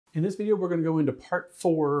In this video, we're going to go into part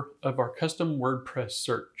 4 of our custom WordPress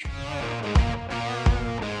search.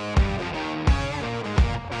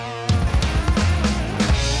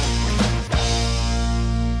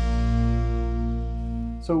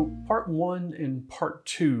 So part 1 and part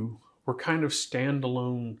 2 were kind of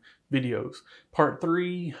standalone videos. Part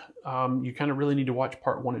 3, you kind of really need to watch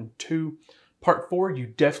part 1 and 2. Part 4, you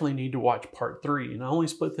definitely need to watch part 3. And I only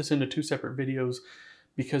split this into 2 separate videos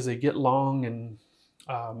because they get long, and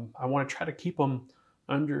I want to try to keep them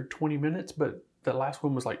under 20 minutes, but the last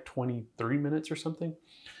one was like 23 minutes or something.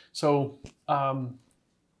 So,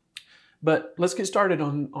 but let's get started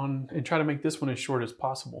on and try to make this one as short as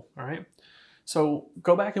possible. All right. So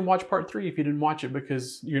go back and watch part 3 if you didn't watch it,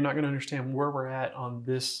 because you're not going to understand where we're at on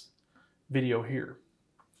this video here.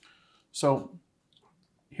 So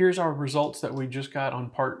here's our results that we just got on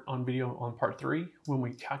part 3 when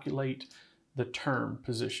we calculate the term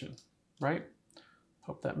position, right?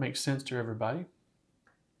 Hope that makes sense to everybody.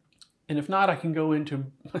 And if not, I can go into,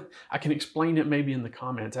 I can explain it maybe in the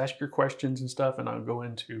comments. Ask your questions and stuff, and I'll go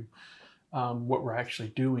into what we're actually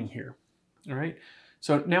doing here. All right.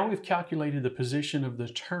 So now we've calculated the position of the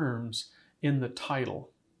terms in the title.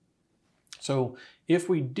 So if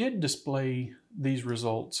we did display these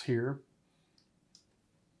results here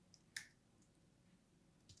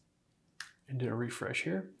and did a refresh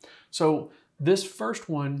here. So this first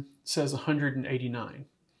one says 189.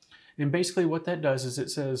 And basically what that does is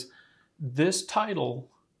it says this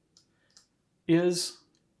title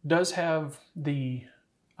does have the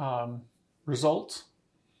results,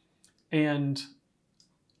 and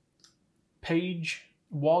page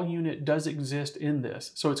wall unit does exist in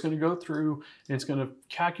this. So it's going to go through and it's going to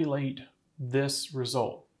calculate this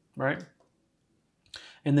result, right?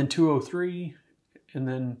 And then 203, and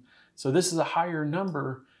then, so this is a higher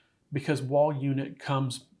number because wall unit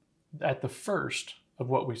comes at the first of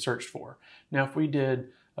what we searched for. Now, if we did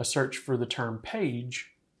a search for the term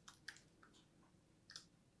page,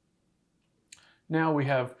 now we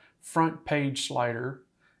have front page slider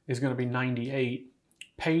is going to be 98.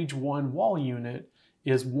 Page 1 wall unit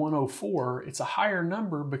is 104. It's a higher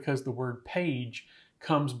number because the word page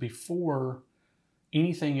comes before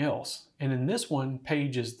anything else. And in this one,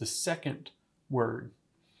 page is the second word.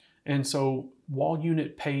 And so wall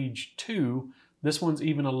unit page 2, this one's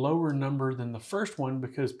even a lower number than the first one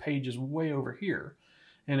because page is way over here.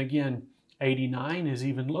 And again, 89 is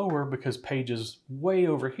even lower because page is way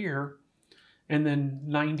over here. And then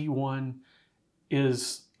 91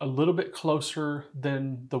 is a little bit closer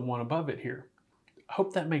than the one above it here. I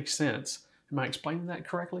hope that makes sense. Am I explaining that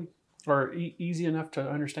correctly or easy enough to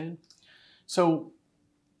understand? So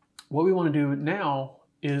what we want to do now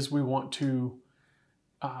is we want to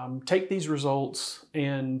take these results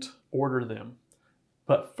and order them.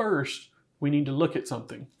 But first, we need to look at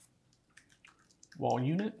something. Wall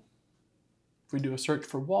unit. If we do a search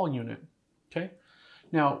for wall unit, okay?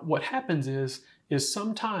 Now, what happens is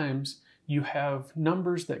sometimes you have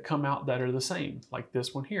numbers that come out that are the same, like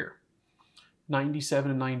this one here.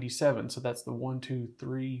 97 and 97, so that's the 1, 2,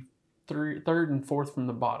 3, third and fourth from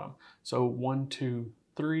the bottom. So 1, 2,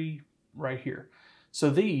 3 right here. So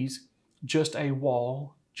these, just a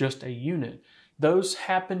wall, just a unit. Those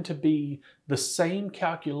happen to be the same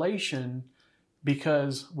calculation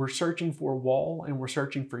because we're searching for wall and we're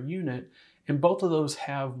searching for unit, and both of those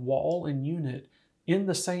have wall and unit in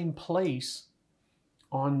the same place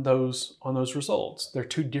on those results. They're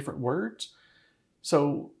 2 different words,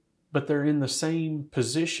 so but they're in the same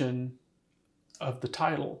position of the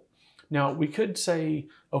title. Now we could say,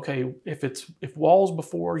 okay, if wall's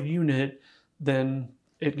before unit, then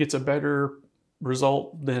it gets a better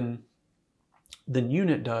result than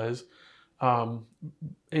unit does,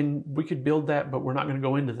 and we could build that, but we're not going to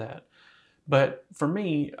go into that. But for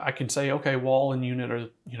me, I can say, okay, wall and unit are,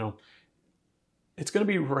 you know, it's going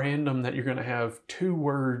to be random that you're going to have 2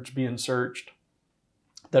 words being searched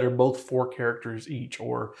that are both 4 characters each,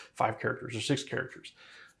 or 5 characters, or 6 characters.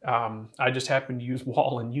 I just happen to use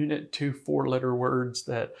wall and unit, 2 4-letter words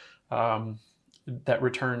that that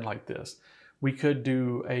return like this. We could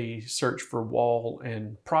do a search for wall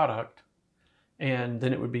and product, and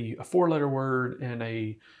then it would be a 4-letter word and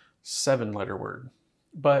a 7-letter word.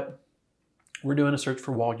 But we're doing a search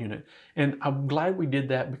for wall unit. And I'm glad we did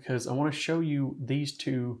that because I want to show you these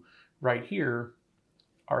 2 right here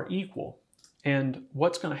are equal. And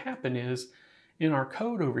what's going to happen is in our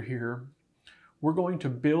code over here, we're going to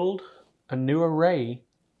build a new array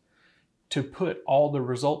to put all the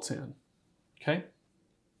results in. Okay?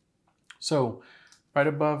 So right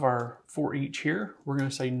above our for each here, we're going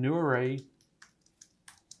to say new array,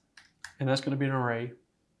 and that's going to be an array.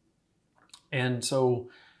 And so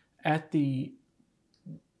at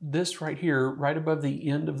this right here, right above the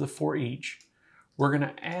end of the for each, we're going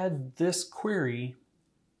to add this query,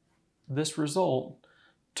 this result,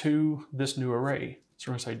 to this new array.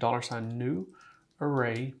 So we're going to say $new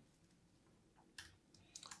array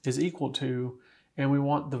is equal to, and we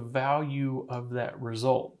want the value of that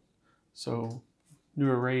result. So new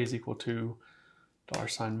array is equal to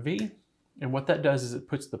 $V. And what that does is it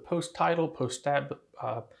puts the post title, post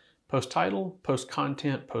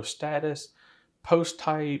content, post status, post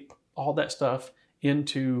type, all that stuff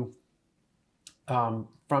into,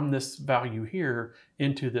 from this value here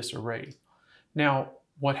into this array. Now,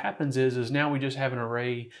 what happens is now we just have an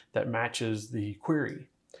array that matches the query.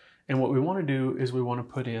 And what we want to do is we want to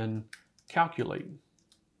put in calculate,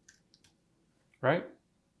 right?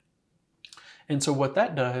 And so what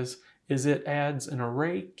that does is it adds an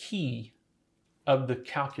array key of the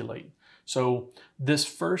calculate. So this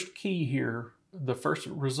first key here, the first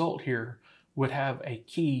result here, would have a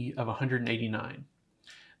key of 189.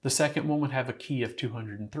 The second one would have a key of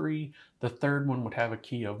 203. The third one would have a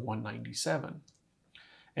key of 197.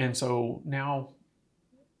 And so now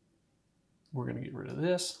we're going to get rid of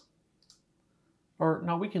this. Or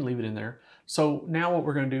no, we can leave it in there. So now what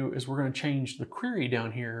we're going to do is we're going to change the query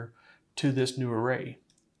down here to this new array.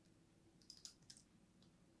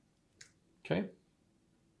 Okay.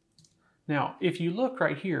 Now, if you look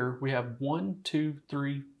right here, we have 1, 2,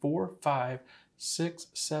 3, 4, 5, 6,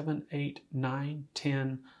 7, 8, 9,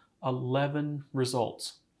 10, 11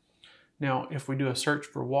 results. Now, if we do a search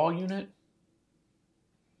for wall unit,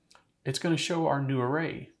 it's going to show our new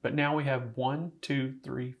array. But now we have 1, 2,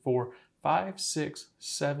 3, 4, 5, 6,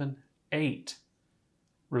 7, 8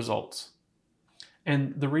 results.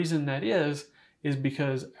 And the reason that is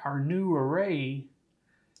because our new array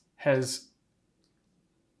has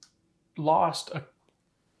lost a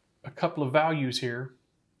couple of values here.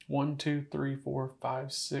 1, 2, 3, 4,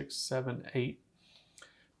 5, 6, 7, 8.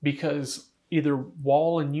 Because either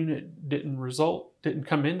wall and unit didn't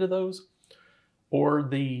come into those, or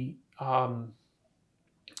the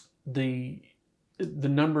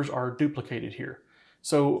numbers are duplicated here.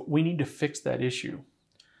 So we need to fix that issue.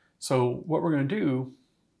 So what we're going to do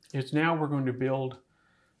is now we're going to build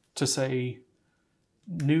to say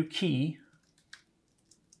new key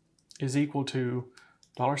is equal to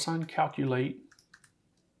 $calculate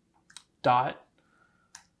dot,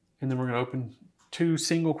 and then we're going to open two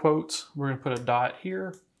single quotes. We're going to put a dot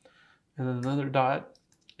here and then another dot,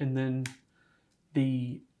 and then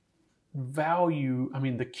the value,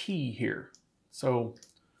 the key here. So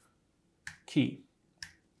key.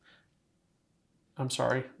 I'm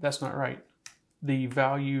sorry, that's not right. The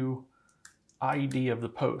value ID of the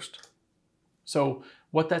post. So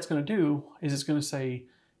what that's going to do is it's going to say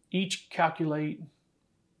each calculate,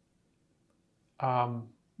 the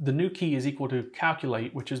new key is equal to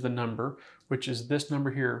calculate, which is the number, which is this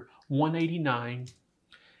number here, 189,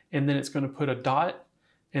 and then it's going to put a dot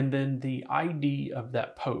and then the ID of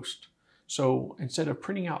that post. So instead of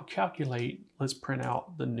printing out calculate, let's print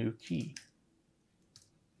out the new key.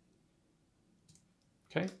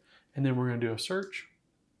 Okay, and then we're going to do a search.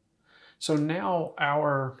 So now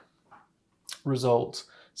our results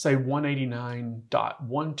say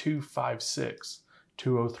 189.1256,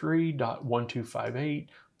 203.1258,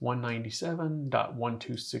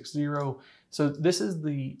 197.1260. So this is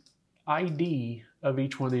the ID of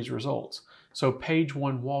each one of these results. So page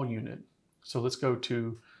 1 wall unit. So let's go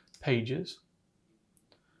to pages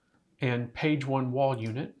and page 1 wall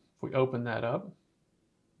unit. If we open that up.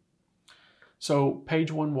 So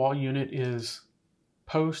page 1 wall unit is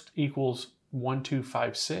post equals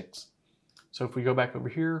 1256. So if we go back over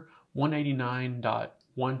here,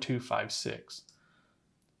 189.1256.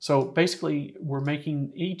 So basically we're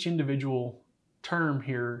making each individual term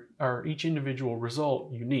here, or each individual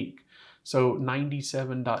result, unique. So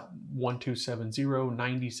 97.1270,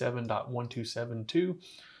 97.1272.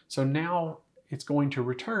 So now it's going to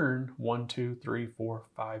return 1, 2, 3, 4,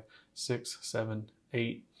 5, 6, 7,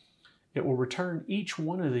 8. It will return each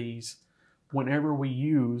one of these whenever we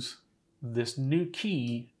use this new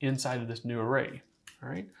key inside of this new array. All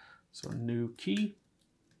right, so new key.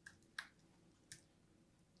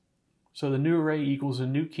 So the new array equals a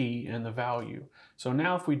new key and the value. So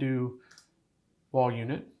now if we do wall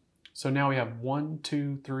unit, so now we have 1,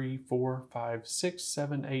 2, 3, 4, 5, 6,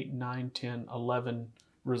 7, 8, 9, 10, 11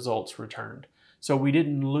 results returned. So we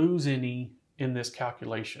didn't lose any in this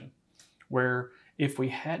calculation, where if we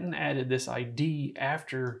hadn't added this ID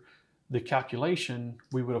after the calculation,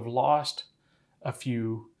 we would have lost a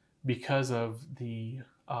few because of the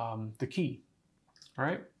key. All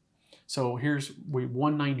right. So here's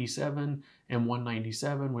 197, and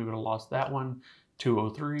 197, we would have lost that one.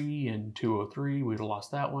 203 and 203, we would have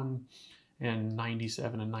lost that one. And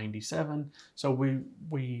 97 and 97. So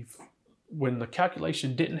when the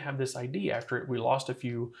calculation didn't have this ID after it, we lost a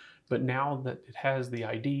few, but now that it has the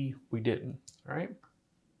ID, we didn't, all right?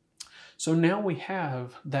 So now we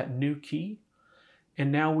have that new key,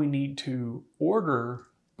 and now we need to order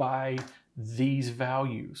by these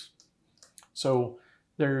values. So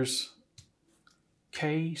there's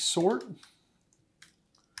K sort,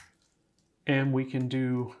 and we can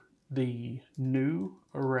do the new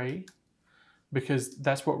array because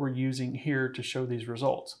that's what we're using here to show these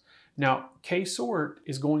results. Now, K sort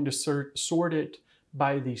is going to sort it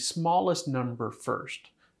by the smallest number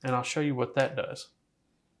first, and I'll show you what that does.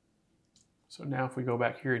 So now if we go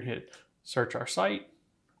back here and hit search our site,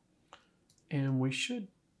 and we should,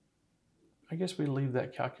 I guess we leave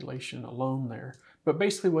that calculation alone there. But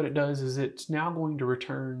basically what it does is it's now going to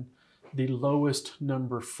return the lowest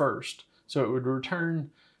number first. So it would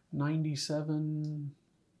return 97,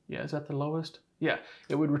 yeah, is that the lowest? Yeah,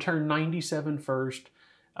 it would return 97 first,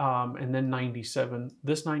 and then 97,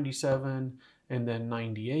 this 97, and then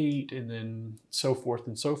 98, and then so forth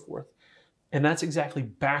and so forth. And that's exactly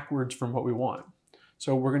backwards from what we want.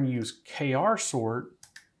 So we're going to use KR sort,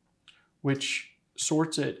 which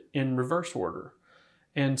sorts it in reverse order.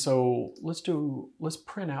 And so let's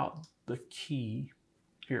print out the key.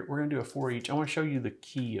 Here, we're going to do a for each. I want to show you the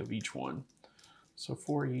key of each one. So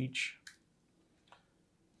for each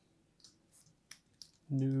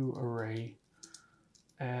new array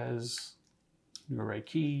as new array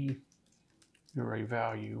key, new array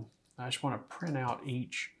value. I just want to print out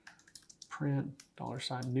each, print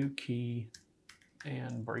 $ new key,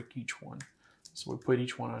 and break each one. So we put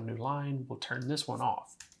each one on a new line. We'll turn this one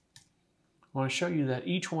off. I want to show you that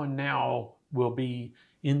each one now will be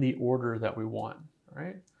in the order that we want, all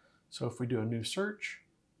right? So if we do a new search,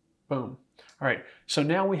 boom. All right, so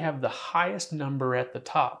now we have the highest number at the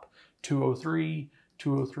top, 203,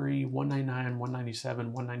 203, 199,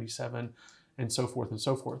 197, 197, and so forth and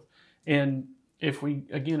so forth. And if we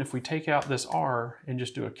take out this R and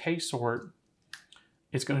just do a K sort,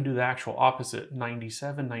 it's going to do the actual opposite,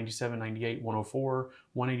 97, 97, 98, 104,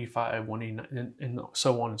 185, 189, and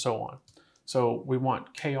so on and so on. So we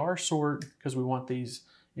want KR sort because we want these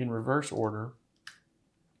in reverse order.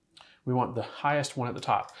 We want the highest one at the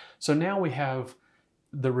top. So now we have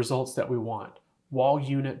the results that we want. Wall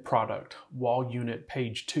unit product, wall unit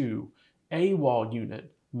page 2, a wall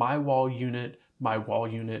unit, my wall unit,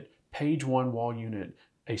 page 1 wall unit,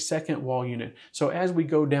 a second wall unit. So as we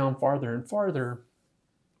go down farther and farther,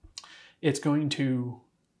 it's going to,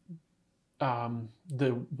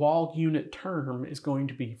 the wall unit term is going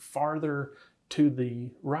to be farther to the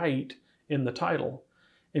right in the title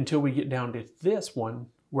until we get down to this one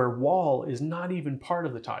where wall is not even part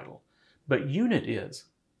of the title, but unit is.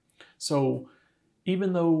 So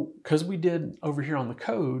even though, because we did over here on the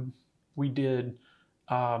code, we did,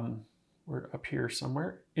 we're up here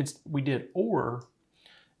somewhere, we did or,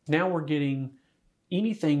 now we're getting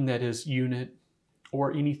anything that is unit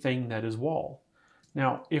or anything that is wall.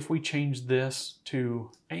 Now, if we change this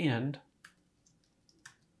to and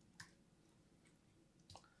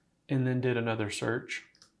then did another search,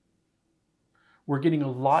 we're getting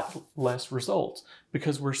a lot less results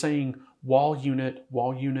because we're saying wall unit,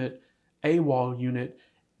 a wall unit.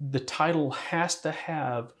 The title has to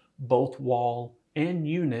have both wall and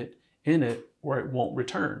unit in it or it won't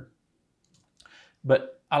return.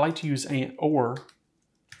 But I like to use and or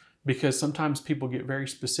because sometimes people get very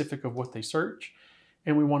specific of what they search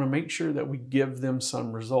and we want to make sure that we give them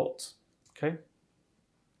some results, okay?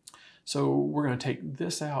 So we're going to take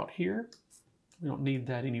this out here. We don't need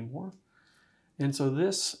that anymore. And so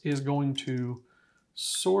this is going to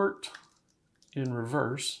sort in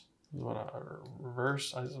reverse, what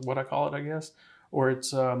I call it, I guess, or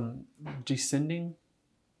it's descending.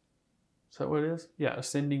 Is that what it is? Yeah,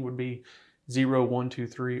 ascending would be 0, 1, 2,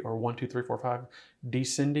 3, or 1, 2, 3, 4, 5.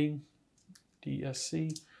 Descending,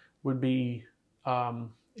 DSC, would be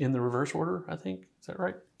in the reverse order, I think. Is that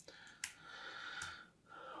right?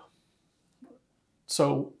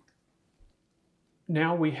 So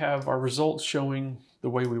now we have our results showing the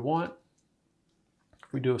way we want.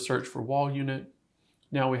 If we do a search for wall unit,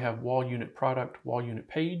 now we have wall unit product, wall unit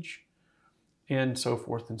page, and so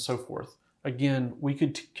forth and so forth. Again, we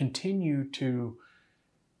could continue to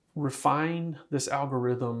refine this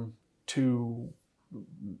algorithm to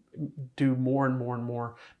do more and more and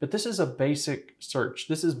more, but this is a basic search.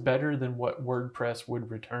 This is better than what WordPress would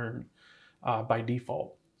return by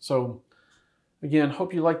default. So again,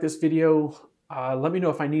 hope you like this video. Let me know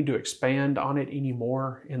if I need to expand on it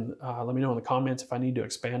anymore. Let me know in the comments if I need to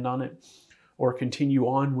expand on it or continue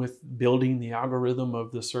on with building the algorithm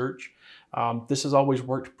of the search. This has always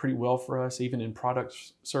worked pretty well for us, even in product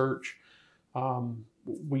search.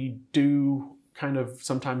 We do kind of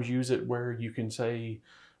sometimes use it where you can say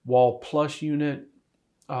wall plus unit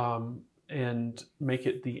and make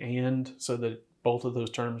it the and, so that both of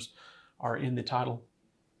those terms are in the title.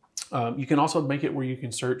 You can also make it where you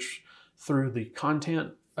can search through the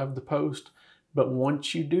content of the post, but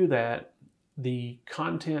once you do that, the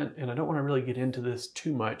content, and I don't want to really get into this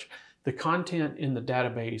too much, the content in the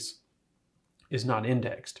database is not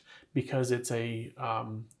indexed because it's a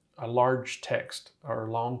large text or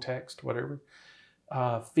long text, whatever,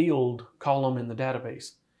 field column in the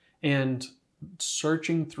database. And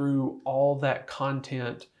searching through all that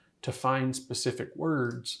content to find specific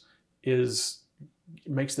words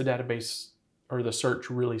makes the database or the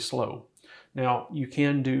search really slow. Now, you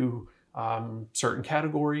can do certain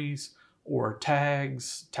categories or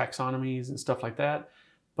tags, taxonomies, and stuff like that,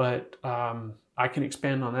 but I can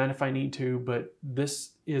expand on that if I need to. But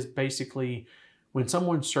this is basically when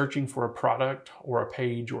someone's searching for a product or a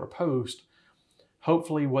page or a post,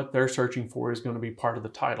 hopefully what they're searching for is going to be part of the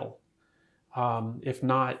title. If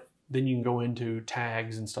not, then you can go into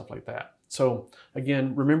tags and stuff like that. So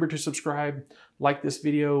again, remember to subscribe, like this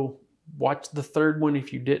video, watch the third one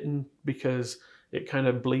if you didn't, because it kind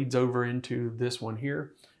of bleeds over into this one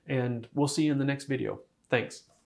here. And we'll see you in the next video. Thanks.